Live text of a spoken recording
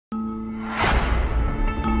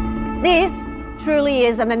This truly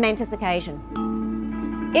is a momentous occasion.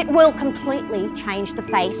 It will completely change the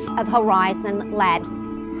face of Horizon Labs.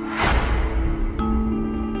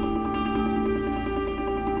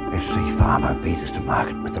 FC Pharma beat us to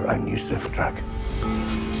market with their own new super drug.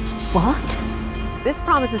 What? This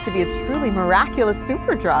promises to be a truly miraculous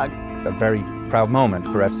super drug. A very proud moment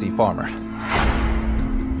for FC Pharma.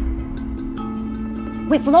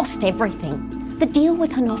 We've lost everything. The deal with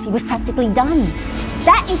Hanafi was practically done.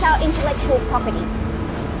 That is our intellectual property.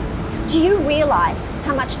 Do you realise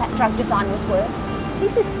how much that drug design was worth?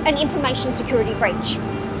 This is an information security breach.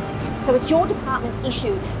 So it's your department's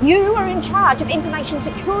issue. You are in charge of information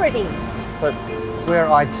security. But we're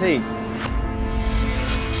IT.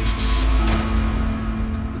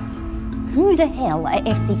 Who the hell are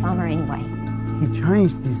FC Pharma anyway? He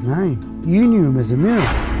changed his name. You knew him as Emil.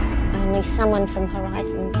 Only someone from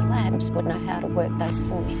Horizons Labs would know how to work those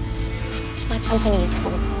formulas. My company is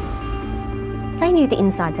full of holes. They knew the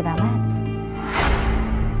insides of our labs.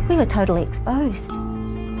 We were totally exposed.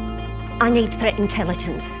 I need threat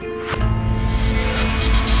intelligence.